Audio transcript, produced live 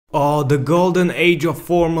Oh, the golden age of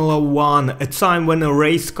Formula 1, a time when a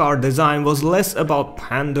race car design was less about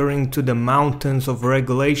pandering to the mountains of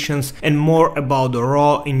regulations and more about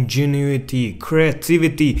raw ingenuity,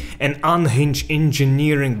 creativity and unhinged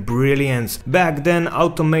engineering brilliance. Back then,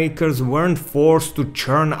 automakers weren't forced to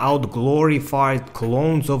churn out glorified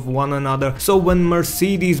clones of one another, so when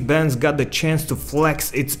Mercedes-Benz got the chance to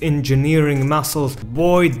flex its engineering muscles,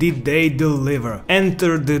 boy did they deliver.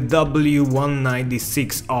 Enter the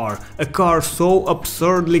W196R. A car so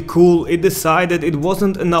absurdly cool it decided it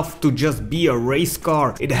wasn't enough to just be a race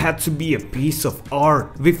car, it had to be a piece of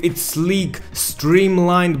art. With its sleek,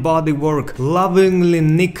 streamlined bodywork, lovingly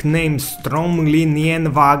nicknamed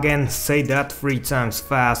Stromlinienwagen, say that 3 times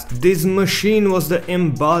fast, this machine was the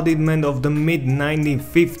embodiment of the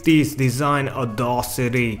mid-1950s design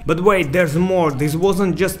audacity. But wait, there's more, this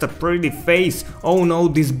wasn't just a pretty face, oh no,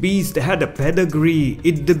 this beast had a pedigree.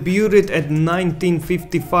 It debuted at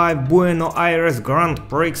 1955 Buenos Grand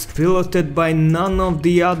Prix, piloted by none of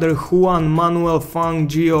the other Juan Manuel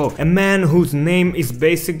Fangio, a man whose name is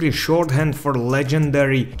basically shorthand for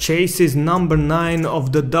legendary. Chase's number 9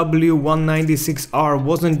 of the W196R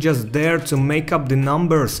wasn't just there to make up the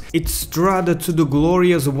numbers, it strutted to the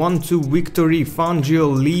glorious 1-2 victory,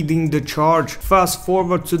 Fangio leading the charge. Fast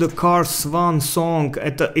forward to the car's swan song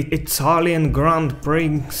at the Italian Grand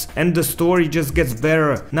Prix and the story just gets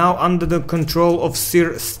better. Now under the control of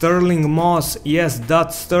Sir Stirling, yes,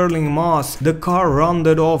 that Stirling, the car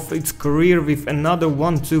rounded off its career with another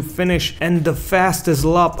 1-2 finish and the fastest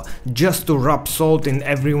lap, just to rub salt in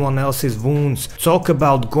everyone else's wounds. Talk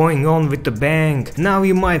about going on with a bang. Now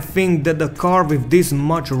you might think that a car with this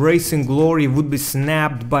much racing glory would be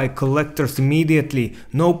snapped by collectors immediately.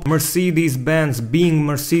 Nope, Mercedes-Benz, being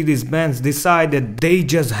Mercedes-Benz, decided they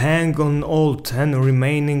just hang on all 10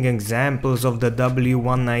 remaining examples of the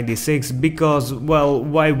W196 because, well,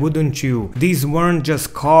 why wouldn't you? These weren't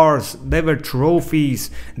just cars, they were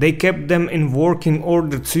trophies. They kept them in working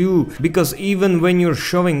order too, because even when you're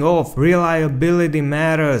showing off, reliability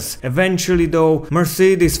matters. Eventually though,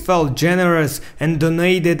 Mercedes felt generous and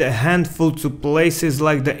donated a handful to places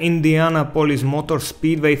like the Indianapolis Motor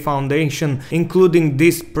Speedway Foundation, including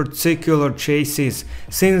this particular chassis.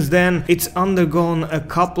 Since then, it's undergone a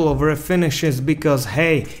couple of refinishes because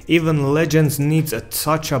hey, even legends needs a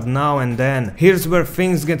touch-up now and then. Here's where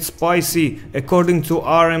things get spicy. According to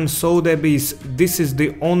RM Sotheby, this is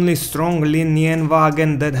the only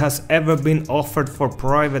Stromlinienwagen that has ever been offered for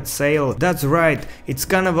private sale. That's right, it's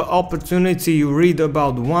kind of an opportunity you read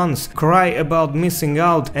about once, cry about missing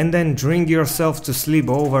out and then drink yourself to sleep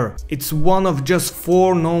over. It's one of just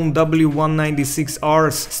 4 known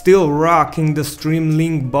W196Rs still rocking the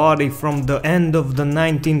Streamlined body from the end of the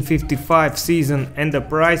 1955 season, and the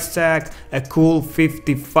price tag a cool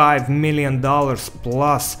 $55 million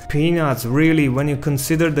plus. Peanuts really when you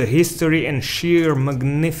consider the history and sheer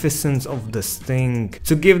magnificence of this thing.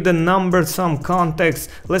 To give the number some context,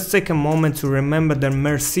 let's take a moment to remember the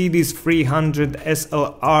Mercedes 300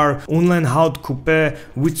 SLR Unlehaut Coupe,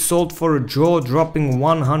 which sold for a jaw-dropping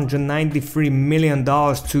 $193 million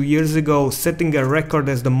 2 years ago, setting a record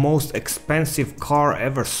as the most expensive car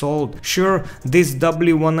ever sold. Sure, this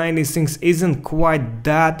W196 isn't quite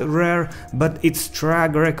that rare, but its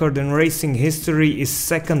track record in racing history is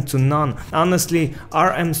second to none. Honestly,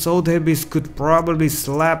 RM Sotheby could probably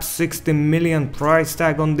slap 60 million price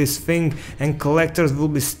tag on this thing and collectors will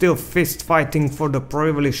be still fist fighting for the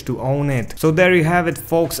privilege to own it. So there you have it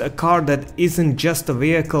folks, a car that isn't just a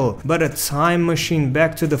vehicle, but a time machine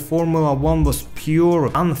back to the Formula 1 was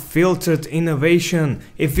pure, unfiltered innovation.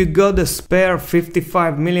 If you got a spare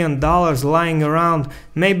 $55 million lying around,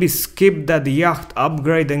 maybe skip that yacht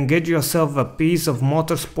upgrade and get yourself a piece of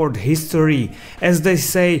motorsport history. As they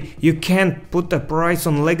say, you can't put a price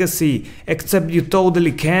on legacy, except you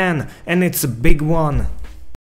totally can, and it's a big one.